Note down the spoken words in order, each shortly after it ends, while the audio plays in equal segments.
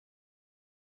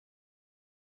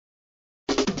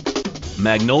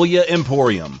Magnolia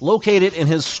Emporium, located in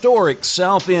historic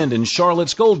South End in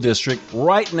Charlotte's Gold District,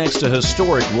 right next to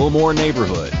historic Wilmore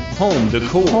neighborhood. Home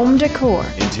decor. Home decor.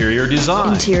 Interior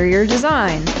design. Interior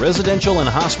design. Residential and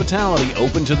hospitality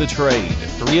open to the trade.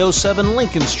 307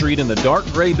 Lincoln Street in the dark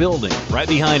gray building, right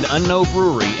behind Unknown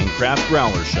Brewery and Craft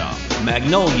Growler Shop.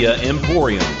 Magnolia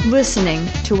Emporium. Listening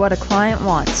to what a client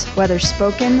wants, whether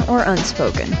spoken or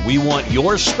unspoken. We want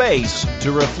your space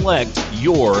to reflect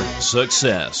your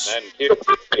success.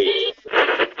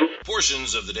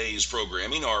 Portions of the day's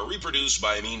programming are reproduced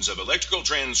by means of electrical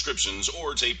transcriptions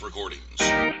or tape recordings. You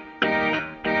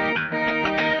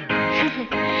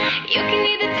can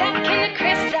either talk in the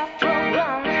Crystal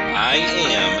program. I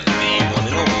am the one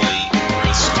and only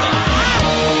Chris Tuck.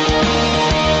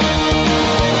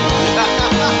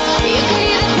 You can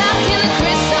either talk in the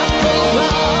Crystal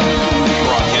program.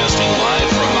 Broadcasting live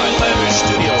from my lavish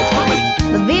studio apartment.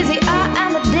 The VCR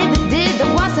and the DVD,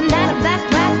 there was a night of black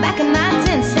back in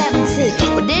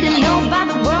 1970. We didn't know about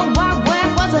the World Wide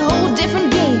Web, was a whole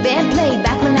different game being played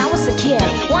back when I was a kid.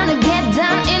 Wanna get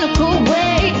down in a cool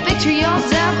way, picture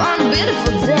yourself on a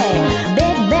beautiful day.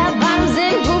 Big bell bottoms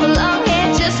and groove along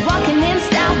here, just walking in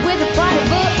style with a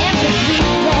portable MP3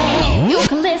 play. You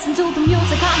can listen to the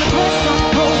music on the Crystal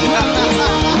program.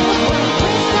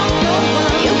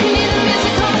 You can hear the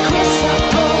music on the Crystal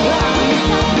program.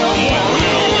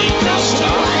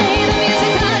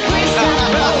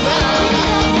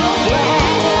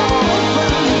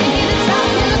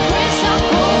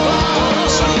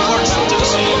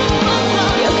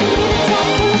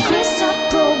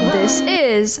 This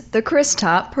is the Chris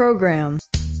Top Program.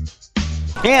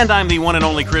 And I'm the one and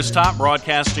only Chris Top,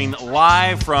 broadcasting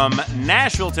live from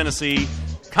Nashville, Tennessee,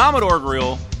 Commodore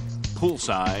Grill,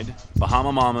 poolside,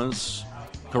 Bahama Mamas,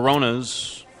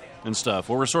 Coronas, and stuff.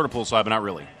 Well, we're sort of poolside, but not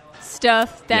really.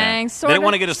 Stuff, thanks. Yeah. Sort They of. don't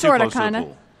want to get us too sorta, close kinda. to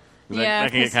the pool. Yeah,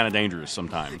 that can get 'cause- kind of dangerous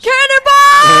sometimes.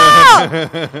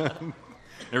 Cannonball!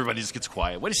 Everybody just gets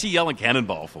quiet. What is she yelling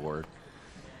cannonball for?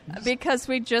 Because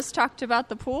we just talked about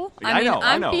the pool. I know.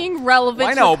 I'm being relevant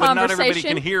I know, to the but not conversation. everybody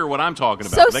can hear what I'm talking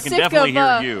about. So They can sick definitely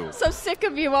of, hear you. So sick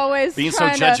of you always Being so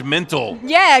trying to- judgmental.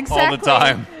 Yeah, exactly. all the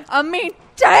time. I mean,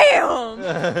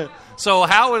 damn. So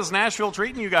how is Nashville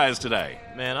treating you guys today?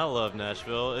 Man, I love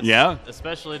Nashville. Yeah?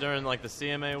 Especially during like the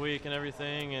CMA week and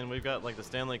everything, and we've got like the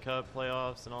Stanley Cup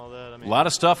playoffs and all that. I mean, A lot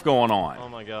of stuff going on. Oh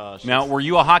my gosh. Now, were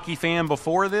you a hockey fan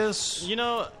before this? You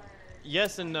know,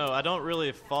 yes and no. I don't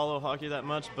really follow hockey that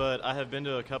much, but I have been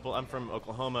to a couple. I'm from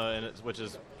Oklahoma, which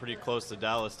is pretty close to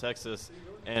Dallas, Texas,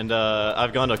 and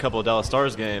I've gone to a couple of Dallas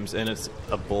Stars games, and it's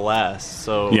a blast.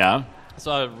 So Yeah. So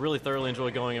I really thoroughly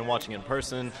enjoy going and watching in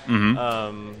person.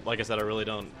 Like I said, I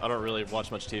don't really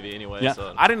watch much TV anyway. Yeah,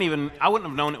 So. I wouldn't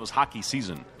have known it was hockey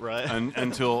season, Right.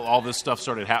 until all this stuff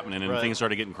started happening and Right. things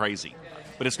started getting crazy.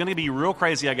 But it's going to be real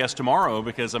crazy, I guess, tomorrow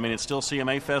because I mean it's still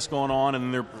CMA Fest going on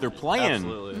and they're playing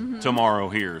Absolutely. tomorrow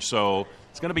here, so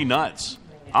it's going to be nuts.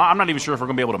 I'm not even sure if we're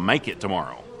going to be able to make it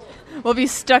tomorrow. We'll be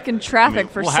stuck in traffic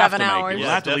for we'll have 7 to make it. hours. We'll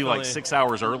have to leave like definitely. 6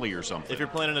 hours early or something. If you're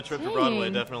planning a trip to Dang. Broadway,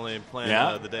 definitely plan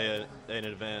Yeah? the day in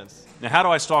advance. Now, how do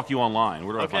I stalk you online?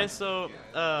 Where do I Okay, find you? so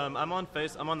I'm on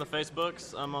the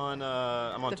Facebooks. I'm on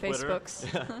The Twitter.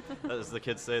 Facebooks. As the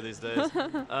kids say these days.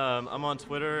 I'm on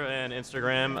Twitter and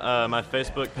Instagram. My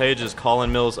Facebook page is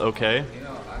Colin Mills OK.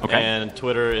 Okay. And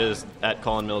Twitter is at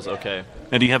Colin Mills OK.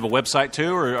 And do you have a website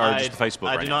too, or just Facebook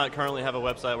I right do now? not currently have a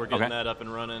website. We're getting Okay. that up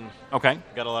and running. Okay.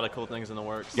 Got a lot of cool things in the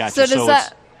works. Gotcha. So does it's-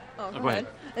 that? Oh, go ahead.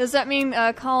 Does that mean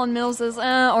Colin Mills is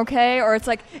okay, or it's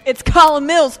like it's Colin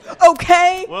Mills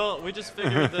okay? Well, we just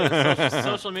figured that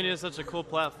social media is such a cool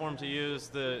platform to use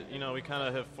that, we kind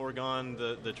of have foregone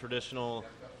the traditional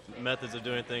methods of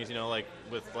doing things, like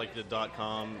with like the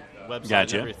 .com website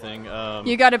Gotcha. and everything.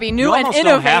 You got to be new You and almost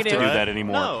innovative. don't have to do Right? that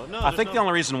anymore. No, I there's think no- the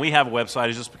only reason we have a website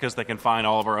is just because they can find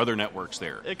all of our other networks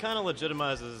there. It kind of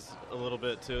legitimizes a little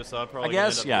bit too, so I probably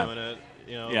guess, end up doing it.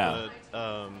 Yeah.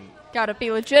 But, Got to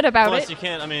be legit about plus, it. you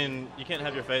can't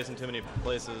have your face in too many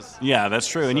places. Yeah, that's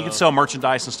true. And you can So- sell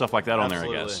merchandise and stuff like that on there, I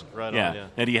Absolutely. guess. Right on, yeah. yeah.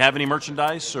 Now, do you have any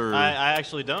merchandise? Or I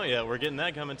actually don't yet. We're getting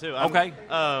that coming too. Okay.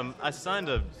 I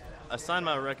signed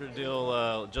my record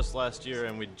deal just last year,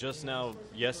 and we just now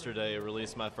yesterday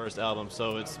released my first album.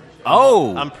 So it's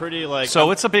I'm pretty like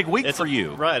So it's a big week for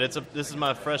you. Right. This is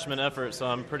my freshman effort, so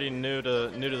I'm pretty new to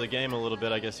the game a little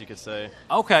bit, I guess you could say.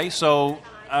 Okay, so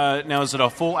now is it a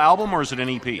full album or is it an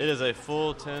EP? It is a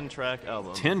full 10-track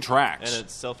album. 10 tracks. And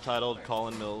it's self-titled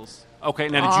Colin Mills. Okay,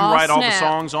 now did you write all the snap.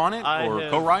 songs on it I or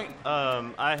have- co-write?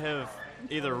 I have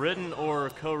either written or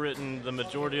co-written the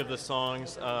majority of the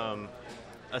songs.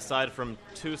 aside from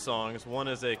 2 songs. One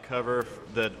is a cover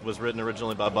that was written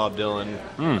originally by Bob Dylan,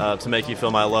 "To Make You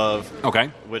Feel My Love,"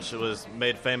 Okay. which was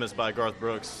made famous by Garth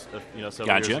Brooks,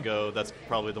 several years ago. That's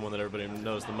probably the one that everybody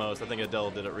knows the most. I think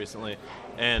Adele did it recently.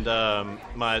 And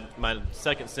my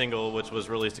second single, which was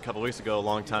released a couple weeks ago, "A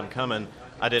Long Time Coming,"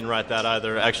 I didn't write that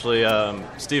either. Actually,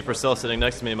 Steve Purcell, sitting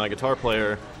next to me, my guitar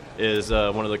player, is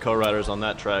one of the co-writers on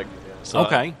that track. So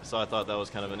Okay. So I thought that was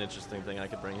kind of an interesting thing I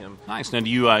could bring him. Nice. Now, do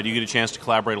you get a chance to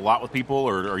collaborate a lot with people,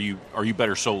 or are you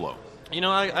better solo?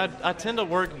 I tend to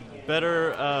work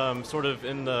better sort of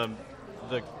in the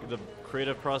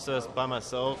creative process by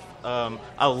myself.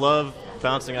 I love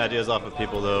bouncing ideas off of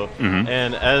people, though.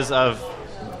 And as I've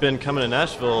been coming to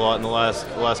Nashville a lot in the last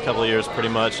couple of years, pretty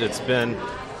much,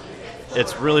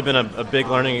 it's really been a big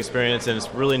learning experience, and it's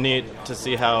really neat to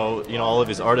see how all of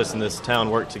these artists in this town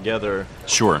work together.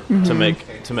 Sure. To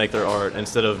make their art,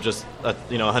 instead of just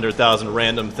 100,000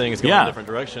 random things going in different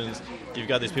directions. You've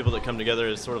got these people that come together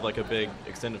as sort of like a big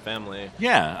extended family.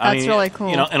 Yeah, That's really cool.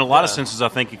 In a lot of senses, I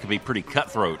think it could be pretty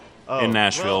cutthroat in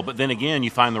Nashville. well- But then again, you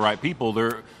find the right people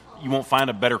there. You won't find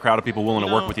a better crowd of people willing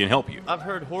to work with you and help you. I've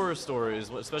heard horror stories,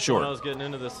 especially Sure. when I was getting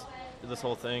into this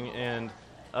whole thing, and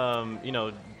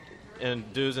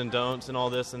and do's and don'ts and all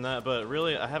this and that. But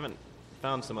really, I haven't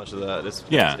found so much of that. It's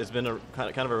been a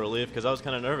kind of a relief, because I was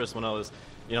kind of nervous when I was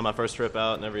my first trip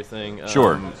out and everything.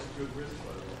 Sure.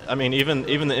 I mean, even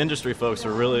the industry folks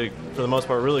are really, for the most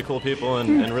part, really cool people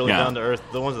and really down to earth.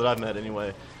 The ones that I've met,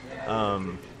 anyway.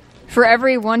 For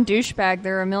every one douchebag,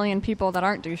 there are a million people that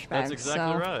aren't douchebags. That's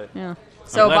exactly so, right. Yeah.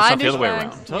 So glad buy it's not the other way douchebags.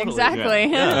 around. Totally.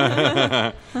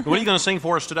 Exactly. What are you going to sing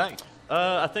for us today?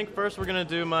 I think first we're going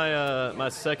to do my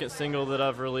second single that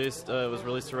I've released. It was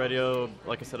released to radio,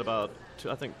 like I said, about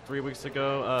 3 weeks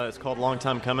ago. It's called "Long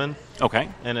Time Coming." Okay.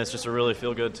 And it's just a really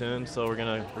feel-good tune, so we're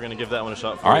gonna give that one a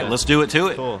shot for All right, you. let's do it to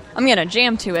it. Cool. I'm gonna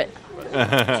jam to it.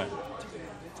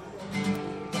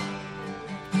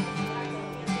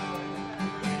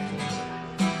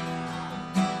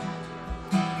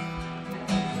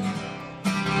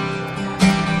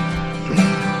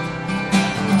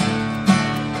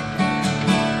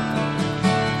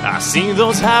 I see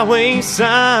those highway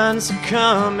signs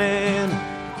coming.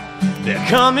 They're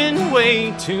coming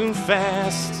way too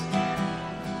fast.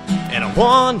 And I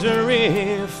wonder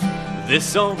if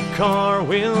this old car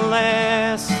will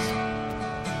last.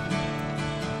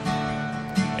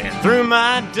 And through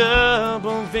my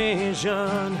double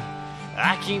vision,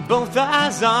 I keep both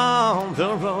eyes on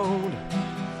the road.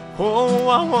 Oh,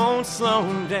 I won't slow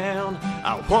down,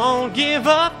 I won't give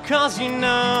up, 'cause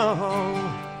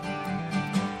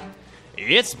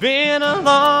it's been a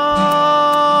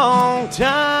long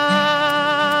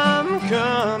time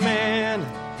coming.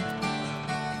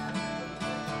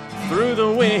 Through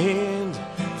the wind,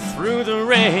 through the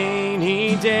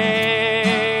rainy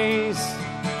days.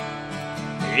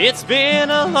 It's been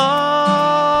a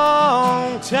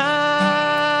long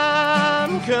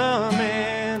time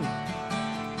coming.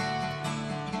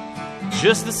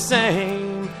 Just the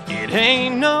same, it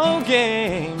ain't no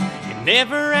game. You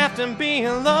never have to be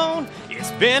alone.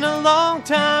 It's been a long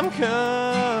time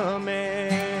coming.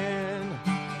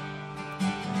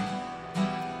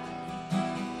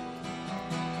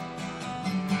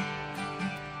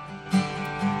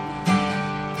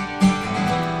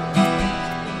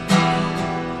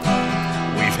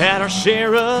 We've had our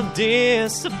share of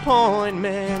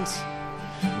disappointment,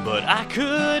 but I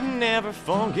could never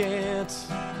forget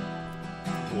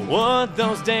what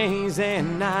those days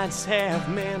and nights have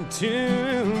meant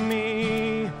to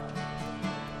me.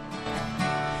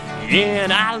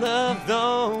 And I love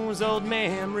those old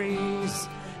memories.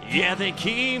 Yeah, they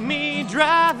keep me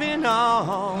driving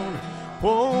on.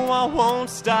 Oh, I won't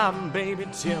stop, baby,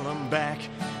 till I'm back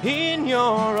in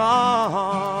your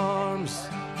arms.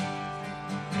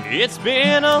 It's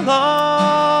been a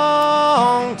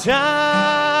long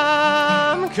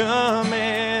time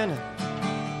coming.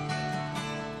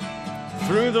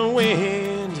 Through the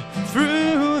wind,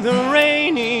 through the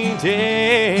rainy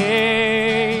days.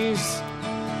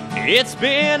 It's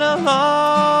been a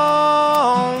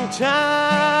long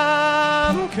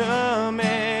time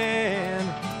coming.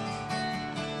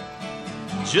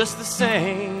 Just the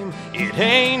same, it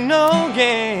ain't no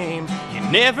game. You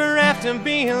never have to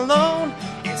be alone.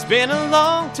 It's been a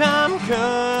long time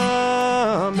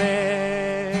coming.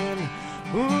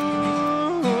 Ooh.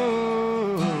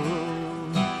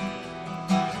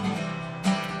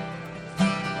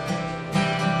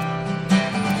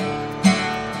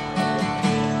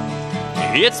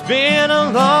 It's been a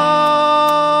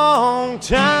long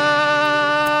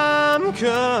time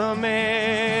coming.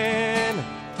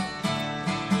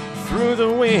 Through the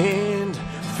wind,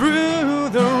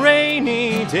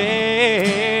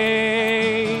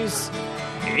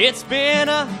 It's been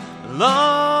a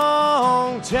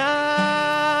long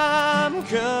time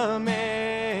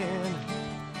coming.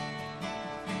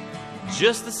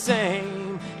 Just the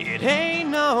same, it ain't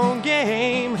no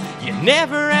game. You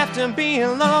never have to be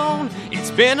alone.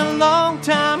 It's been a long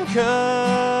time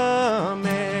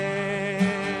coming.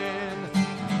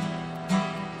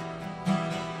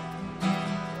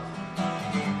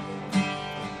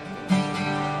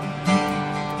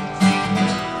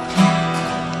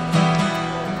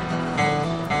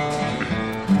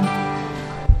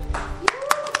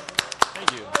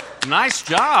 Nice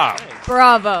job.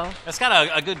 Bravo. That's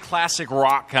got a good classic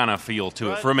rock kind of feel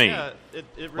to it for me. Yeah, it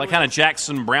really Like kind of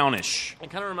Jackson Brownish. It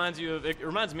kind of reminds you of. It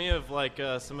reminds me of like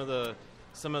some of the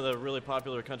really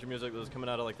popular country music that was coming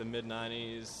out of like the mid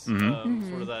 '90s.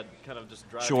 Sort of that kind of just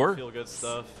drive Sure. feel good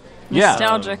stuff. Yeah.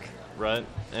 Nostalgic. Right.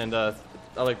 And I'd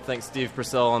like to thank Steve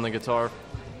Purcell on the guitar,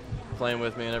 playing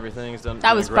with me and everything. He's done.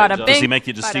 That was a great bada job.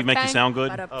 bing. Does Steve make you sound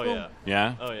good? Bada Oh boom. yeah.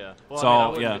 Yeah? Oh yeah. Well, So, I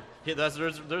wouldn't yeah.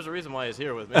 there's a reason why he's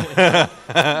here with me.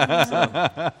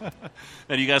 Now,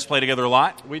 do you guys play together a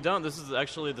lot? We don't. This is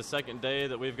actually the second day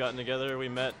that we've gotten together. We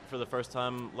met for the first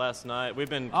time last night. We've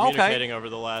been Okay. communicating over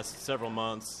the last several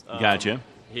months. Gotcha.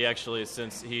 He actually,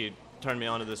 since he turned me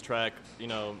onto this track,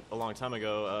 a long time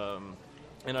ago,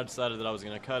 and I decided that I was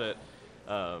going to cut it.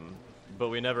 But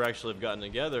we never actually have gotten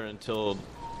together until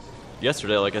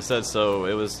yesterday, like I said. So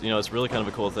it was, it's really kind of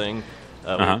a cool thing.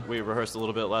 We rehearsed a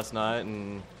little bit last night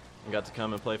and got to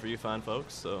come and play for you fine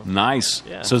folks. So Nice.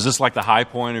 Yeah. So is this like the high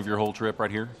point of your whole trip right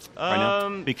here? Right now?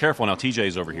 Um, Be careful now.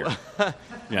 TJ's over here.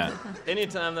 Yeah.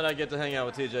 anytime that I get to hang out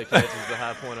with TJ Cates is the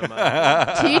high point of my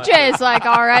TJ is like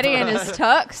already in his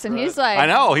tux, and he's like, I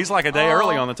know. He's like a day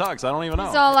early on the tux. I don't even know.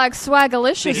 he's all like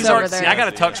swagalicious He's over already, there. see, I got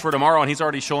a tux for tomorrow, and he's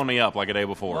already showing me up like a day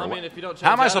before. Well, I mean, if you don't change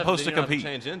How am I out of it, supposed then to you don't have compete?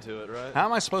 change into it, right? How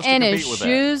am I supposed and to his compete with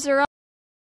shoes are.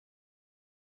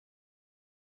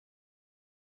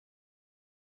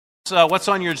 that? What's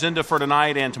on your agenda for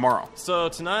tonight and tomorrow? So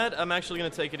tonight, I'm actually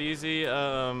going to take it easy.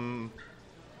 I'm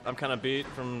kind of beat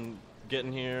from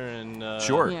getting here and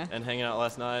Sure. Yeah. and hanging out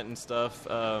last night and stuff.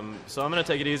 So I'm going to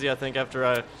take it easy. I think after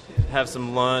I have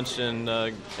some lunch and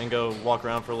go walk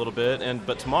around for a little bit.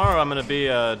 But tomorrow I'm going to be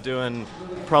doing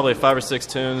probably 5 or 6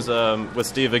 tunes with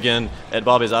Steve again at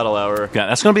Bobby's Idle Hour. Yeah,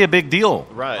 that's going to be a big deal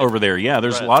Right. over there. Yeah,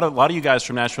 there's Right. a lot of you guys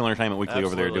from Nashville Entertainment Weekly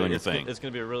over there Absolutely. doing your It's thing. It's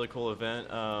going to be a really cool event.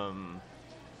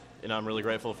 I'm really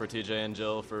grateful for TJ and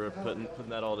Jill for putting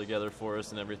that all together for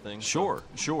us and everything. Sure.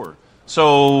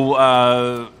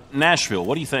 So Nashville,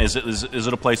 what do you think? Is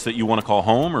it a place that you want to call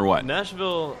home or what?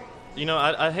 Nashville,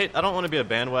 I don't want to be a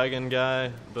bandwagon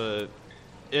guy, but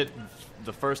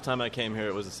the first time I came here,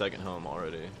 it was a second home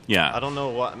already. Yeah. I don't know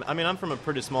why. I mean, I'm from a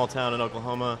pretty small town in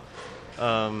Oklahoma.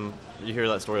 You hear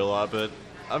that story a lot, but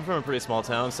I'm from a pretty small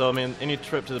town, so I mean, any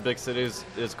trip to the big cities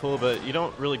is cool, but you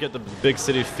don't really get the big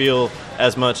city feel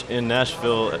as much in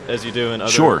Nashville as you do in other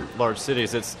Sure. large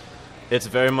cities. It's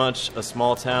very much a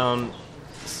small town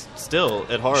still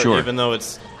at heart, Sure. even though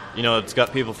it's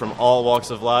got people from all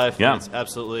walks of life. Yeah. And it's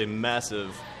absolutely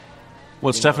massive. Well,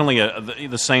 it's definitely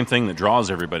the same thing that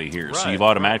draws everybody here. So Right, you've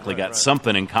automatically right, got right.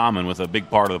 something in common with a big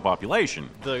part of the population.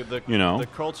 The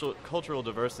cultural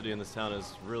diversity in this town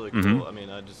is really cool. Mm-hmm. I mean,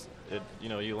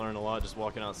 you learn a lot just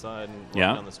walking outside and walking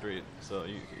Yeah. down the street. So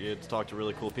you get to talk to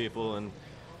really cool people, and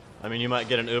I mean, you might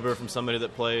get an Uber from somebody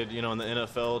that played, in the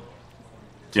NFL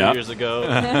 2 Yeah. years ago.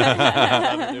 I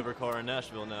have an Uber car in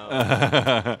Nashville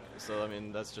now. So I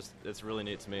mean, it's really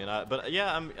neat to me. I'm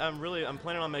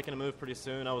planning on making a move pretty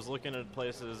soon. I was looking at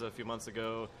places a few months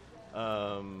ago.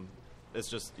 It's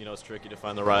just it's tricky to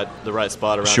find the right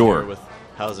spot around Sure. here with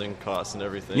housing costs and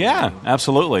everything. Yeah, And-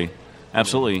 absolutely.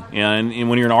 Yeah, and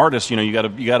when you're an artist, you got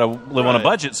to live on a Right.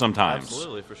 budget sometimes.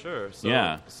 Absolutely, for sure. So,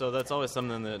 Yeah. So that's always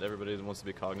something that everybody wants to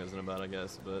be cognizant about, I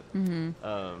guess. But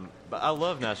but I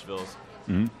love Nashville.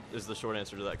 Is the short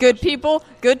answer to that. Good question. people,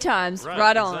 good times.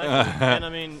 Right on. Exactly. And I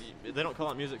mean, they don't call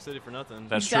it Music City for nothing.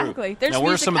 That's Exactly. true. There's now, where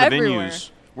are music some of the everywhere. venues?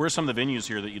 Where are some of the venues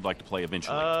here that you'd like to play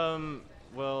eventually?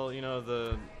 Well,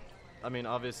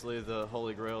 obviously the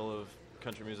holy grail of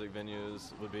country music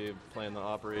venues would be playing the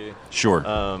Opry. Sure.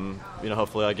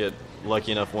 Hopefully I get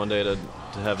lucky enough one day to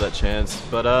have that chance.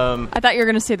 But I thought you were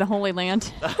going to say the Holy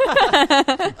Land.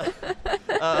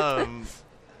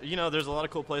 there's a lot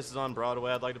of cool places on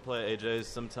Broadway. I'd like to play at AJ's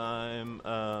sometime.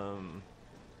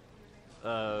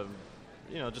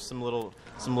 Just some little.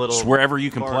 Just wherever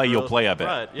you can bar play, you'll grills. play, I bet.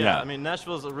 Right. Yeah. Yeah. I mean,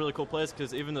 Nashville's a really cool place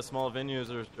because even the small venues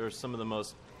are some of the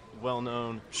most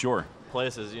well-known Sure.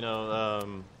 places.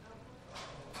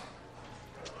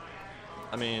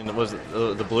 Was it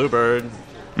the Bluebird?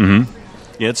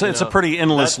 Yeah, it's a pretty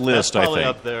endless list, that's probably I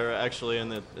think. up there, actually, in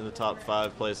the top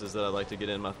 5 places that I'd like to get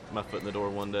in my foot in the door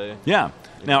one day. Yeah.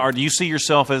 Now, do you see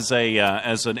yourself as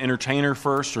as an entertainer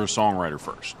first or a songwriter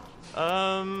first?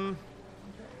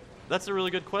 That's a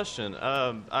really good question.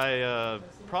 I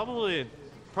probably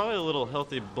a little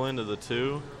healthy blend of the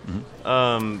two.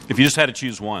 If you just had to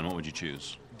choose one, what would you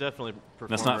choose? Definitely performer.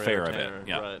 That's not fair, I bet. entertainer,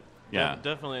 Yeah. Right. Yeah.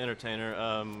 Definitely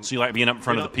entertainer. So you like being up in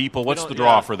front of the people? What's the don't-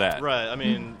 draw yeah, for that? Right. I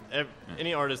mean,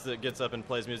 any artist that gets up and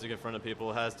plays music in front of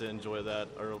people has to enjoy that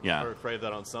or crave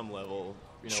that on some level,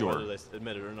 Sure. whether they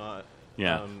admit it or not.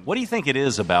 Yeah. What do you think it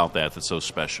is about that that's so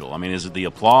special? I mean, is it the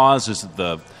applause? Is it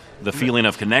the feeling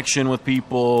of connection with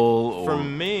people? Or? For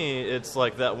me, it's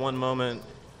like that one moment,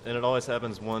 and it always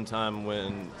happens one time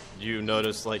when you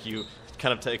notice, like, you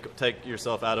kind of take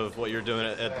yourself out of what you're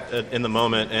doing in the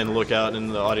moment and look out in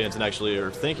the audience and actually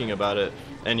are thinking about it,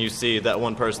 and you see that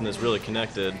one person that's really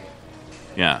connected.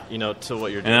 Yeah. To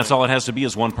what you're doing. And that's all it has to be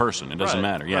is one person. It doesn't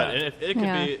matter. Yeah. Right. And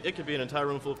it could be an entire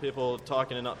room full of people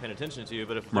talking and not paying attention to you,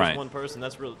 but if there's one person,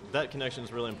 that connection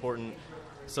is really important.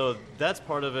 So that's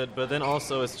part of it, but then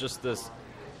also it's just this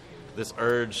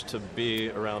urge to be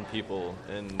around people,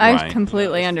 and I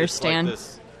completely understand. It's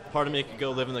like this part of me could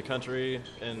go live in the country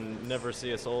and never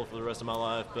see a soul for the rest of my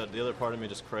life, but the other part of me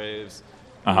just craves.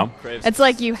 Craves it's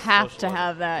like you have to social life.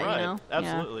 have that, right. you know?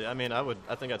 Absolutely. Yeah. I mean,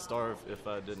 I think I'd starve if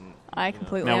I didn't. I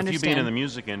completely now, understand. with you being in the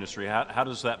music industry, how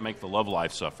does that make the love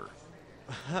life suffer?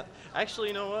 Actually,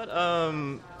 you know what?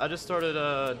 I just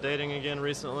started dating again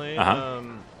recently.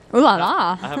 Ooh la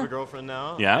la. I have a girlfriend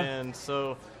now. Yeah. And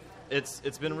so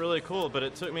it's been really cool, but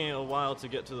it took me a while to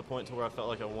get to the point to where I felt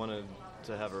like I wanted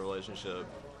to have a relationship.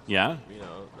 Yeah.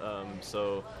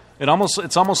 So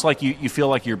it's almost like you feel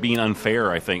like you're being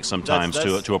unfair, I think, sometimes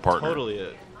that's to a partner. Totally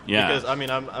it. Yeah. Because I mean,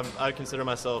 I consider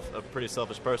myself a pretty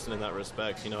selfish person in that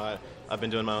respect. I've been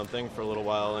doing my own thing for a little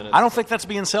while, and I don't think that's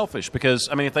being selfish, because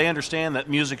I mean, if they understand that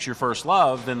music's your first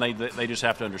love, then they just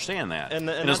have to understand that. And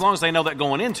as long as they know that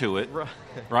going into it,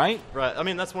 right? Right. I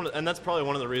mean, that's probably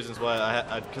one of the reasons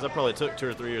why because I probably took 2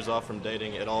 or 3 years off from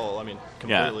dating at all. I mean,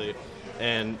 completely. Yeah.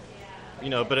 And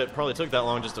but it probably took that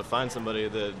long just to find somebody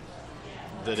that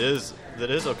is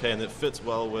okay and that fits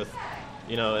well with,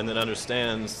 and that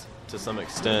understands to some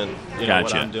extent, Gotcha.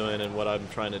 what I'm doing and what I'm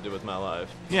trying to do with my life.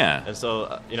 Yeah. And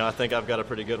so, I think I've got a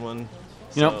pretty good one.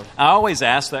 I always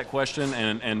ask that question,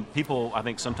 and people, I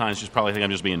think, sometimes just probably think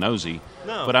I'm just being nosy.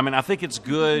 No. But I mean, I think it's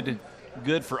good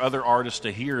for other artists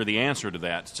to hear the answer to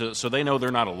that, so they know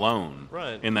they're not alone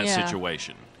in that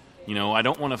situation. I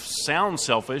don't want to sound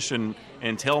selfish and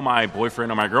tell my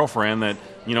boyfriend or my girlfriend that,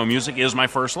 music is my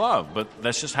first love, but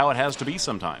that's just how it has to be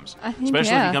sometimes.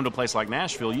 Especially if you come to a place like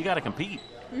Nashville, you got to compete.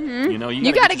 Mm-hmm.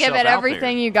 You got to give it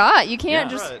everything you got. You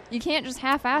can't just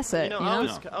half-ass it. I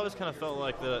always kind of felt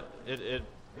like that.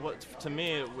 To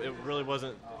me, it really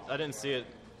wasn't. I didn't see it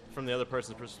from the other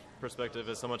person's perspective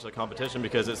as so much a competition,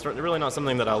 because it's really not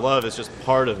something that I love. It's just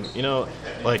part of me.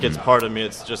 It's part of me.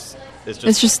 It's just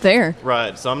there.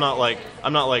 Right. So I'm not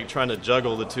like trying to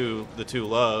juggle the two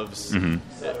loves,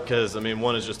 because I mean,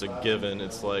 one is just a given.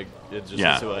 It's like it just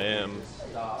is who I am.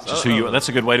 Just who you. That's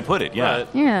a good way to put it. Yeah. Right.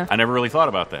 Yeah. I never really thought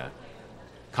about that.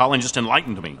 Colin just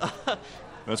enlightened me. That's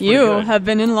pretty you good. have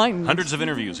been enlightened. Hundreds of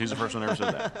interviews. He's the first one who ever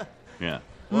said that. Yeah.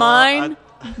 Well,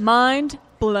 mind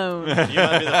blown. You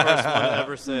might be the first one to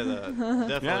ever say that.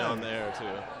 Definitely on the air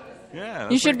too. Yeah.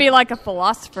 You should be like a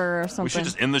philosopher or something. We should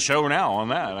just end the show now on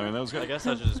that. I mean, that was good. I guess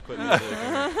I should just quit music.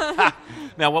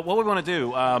 Now, what we want to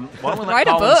do, why don't we let Write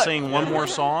a Colin book. sing one more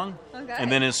song,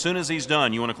 and then as soon as he's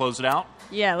done, you want to close it out?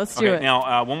 Yeah, let's do it.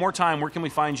 Now, one more time, where can we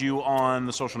find you on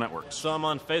the social networks? So I'm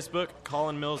on Facebook,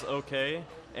 Colin Mills OK,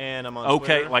 and I'm on OK,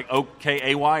 Twitter. like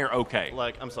OKAY or OK?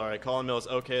 I'm sorry, Colin Mills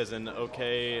OK as in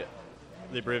OK,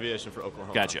 the abbreviation for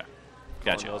Oklahoma. Gotcha.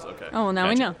 Colin Mills OK. Oh, well, now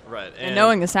we know. Right. And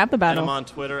knowing this half the battle. And I'm on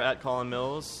Twitter at Colin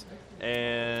Mills,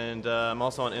 and I'm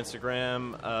also on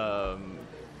Instagram,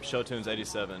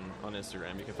 Showtunes87 on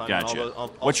Instagram. You can find me on all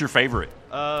those. What's your favorite?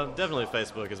 Definitely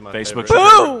Facebook is my Facebook.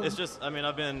 favorite. Boom! It's just, I mean,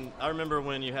 I remember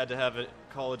when you had to have a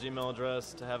college email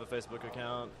address to have a Facebook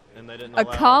account, and they didn't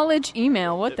allow A college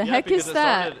email? What the heck is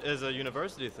that? Because it started as a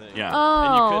university thing. Yeah.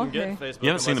 Oh, and you couldn't get Facebook You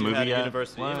haven't seen the unless movie you had yet? a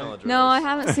university email address. No, I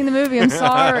haven't seen the movie. I'm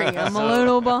sorry. I'm a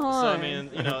little behind. So, I mean,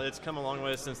 it's come a long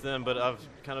way since then, but I've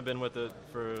kind of been with it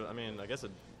for, I guess the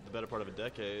better part of a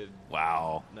decade.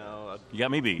 Wow. No, You got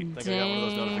me beat. I think I got one of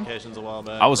those notifications a while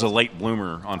back. I was a late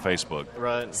bloomer on Facebook.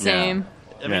 Right. Same.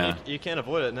 I mean, you can't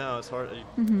avoid it now. It's hard.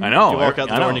 I know. You walk out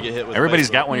the I door know. and you get hit with Everybody's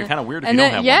Facebook. got one. You're kind of weird if And you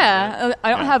then, don't have one. I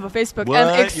don't have a Facebook.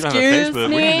 What? Excuse You don't have a Facebook?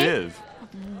 me? Where do you live?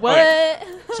 What?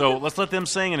 So let's let them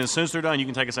sing, and as soon as they're done, you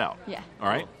can take us out. Yeah. All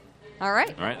right? All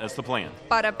right. All right, that's the plan.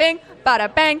 Bada bing,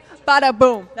 bada bang, bada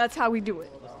boom. That's how we do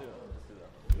it.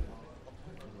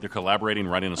 They're collaborating,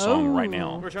 writing a song right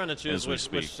now. We're trying to choose as we which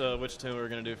speak. tune we're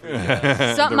going to do for you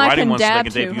guys. Something They're I writing can one so they dab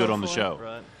can to. debut it on the hopefully. show.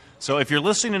 Right. So if you're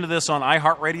listening to this on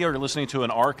iHeartRadio or you're listening to an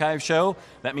archive show,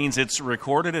 that means it's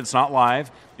recorded, it's not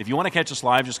live. If you want to catch us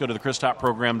live, just go to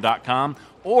thechristoprogram.com,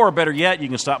 or better yet, you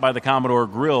can stop by the Commodore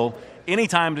Grill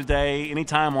anytime today,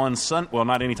 anytime on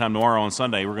not anytime tomorrow on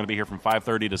Sunday. We're going to be here from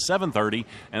 5:30 to 7:30,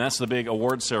 and that's the big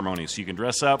awards ceremony. So you can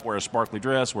dress up, wear a sparkly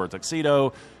dress, wear a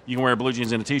tuxedo. You can wear blue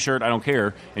jeans and a T-shirt. I don't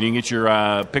care. And you can get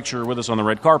your picture with us on the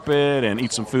red carpet and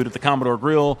eat some food at the Commodore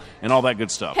Grill and all that good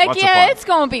stuff. Heck Lots of yeah, fun. it's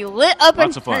going to be lit up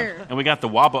Lots in of fun. here. And we got the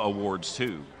WABA Awards,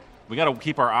 too. We got to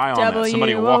keep our eye on that.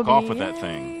 Somebody will walk off with that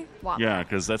thing. WABA. Yeah,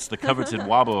 because that's the coveted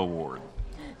WABA Award.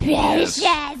 Precious,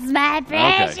 my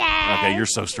precious. Okay, you're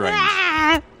so strange.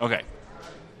 Okay.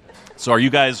 So are you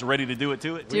guys ready to do it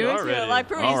to it? Do it are to ready. it. Like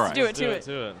Bruce, All right. do it to Do it. it,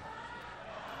 to it.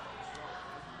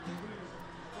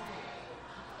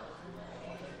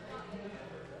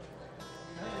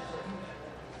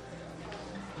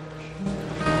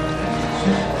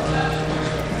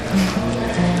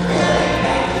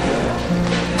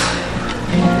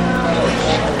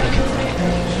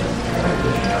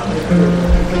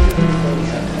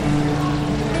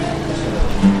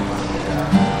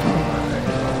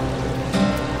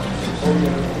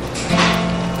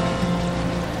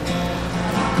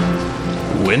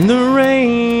 When the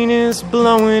rain is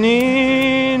blowing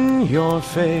in your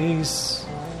face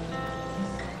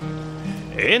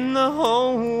and the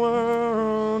whole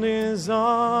world is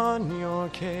on your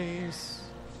case,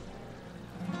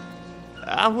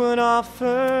 I would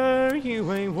offer you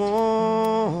a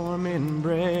warm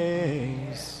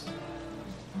embrace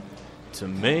to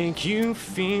make you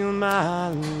feel my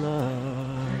love.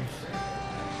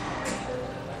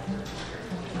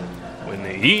 When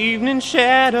the evening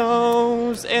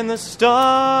shadows and the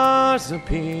stars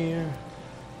appear,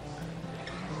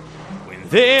 when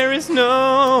there is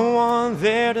no one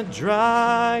there to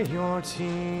dry your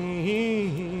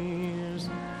tears,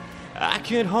 I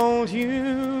could hold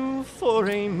you for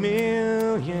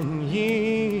 1,000,000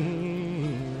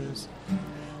 years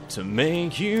to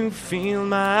make you feel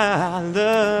my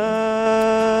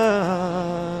love.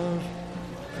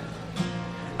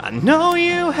 I know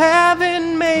you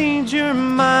haven't made your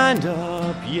mind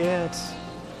up yet,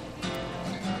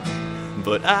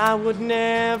 but I would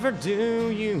never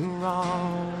do you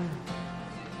wrong.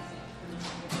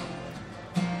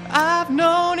 I've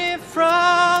known it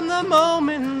from the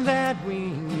moment that we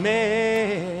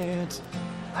met.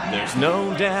 There's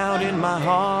no doubt in my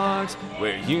heart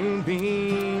where you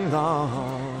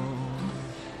belong.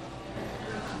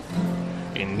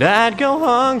 And I'd go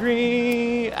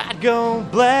hungry, I'd go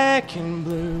black and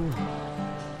blue,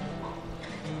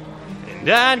 and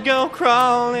I'd go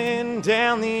crawling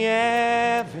down the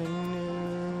avenue.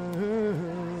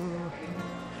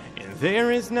 And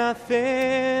there is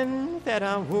nothing that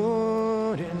I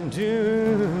wouldn't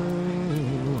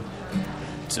do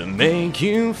to make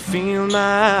you feel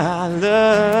my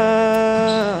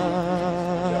love.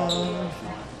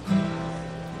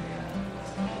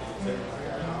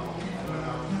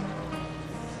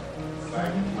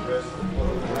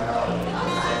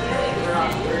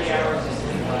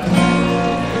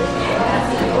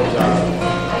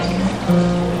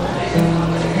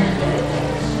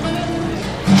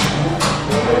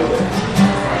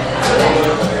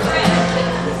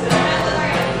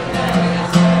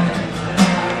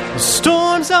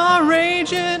 Storms are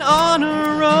raging on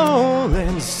a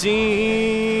rolling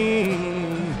sea,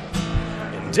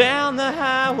 and down the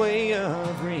highway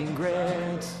of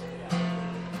regret,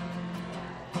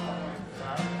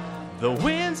 the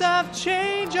winds of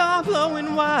change are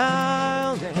blowing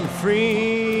wild and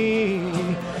free.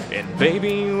 And baby,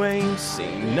 you ain't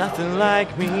seen nothing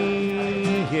like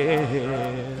me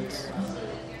yet.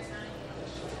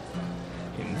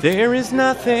 And there is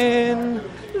nothing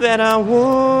that I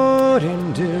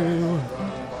wouldn't do.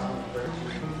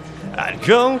 I'd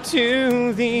go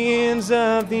to the ends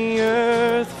of the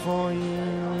earth for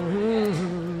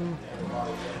you.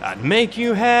 I'd make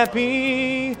you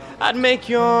happy, I'd make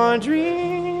your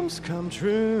dreams come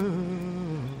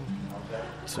true,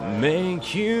 to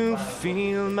make you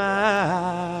feel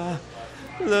my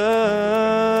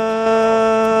love.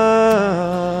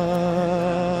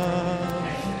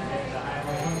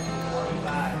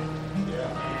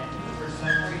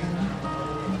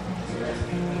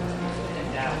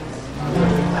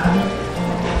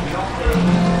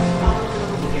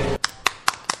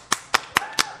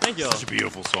 Thank y'all. Such a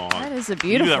beautiful song. That is a You do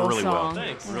beautiful that really well. song.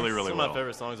 Thanks. Really, really Some well. of my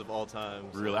favorite songs of all time.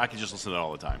 so- Really, I could just listen to that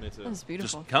all the time. Me too. That was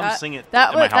beautiful. Just come sing it That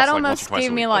at my house, that like, once or almost twice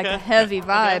gave a me week. like Okay. a heavy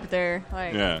vibe Okay. there.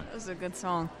 Like, Yeah. that was a good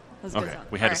song. That was a good Okay, song.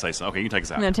 we had to All say right. something. Okay, you can take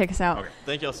us out. I'm gonna take us out. Okay.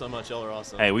 Thank y'all so much. Y'all are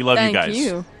awesome. Hey, we love you Thank guys.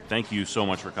 you. Thank you so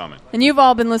much for coming. And you've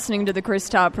all been listening to the Chris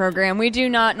Top program. We do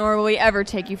not nor will we ever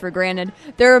take you for granted.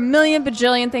 There are a million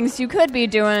bajillion things you could be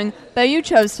doing, but you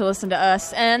chose to listen to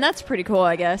us, and that's pretty cool,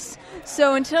 I guess.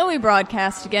 So until we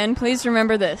broadcast again, please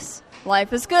remember this.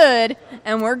 Life is good,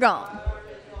 and we're gone.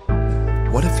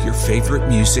 What if your favorite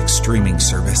music streaming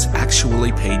service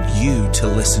actually paid you to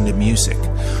listen to music?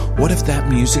 What if that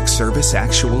music service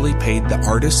actually paid the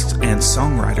artists and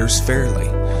songwriters fairly?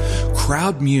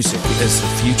 Crowd Music is the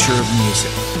future of music.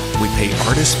 We pay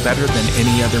artists better than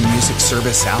any other music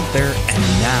service out there, and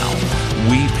now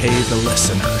we pay the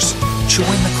listeners.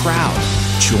 Join the crowd.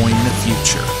 Join the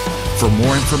future. For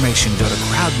more information, go to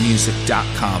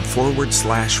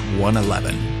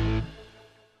crowdmusic.com/111.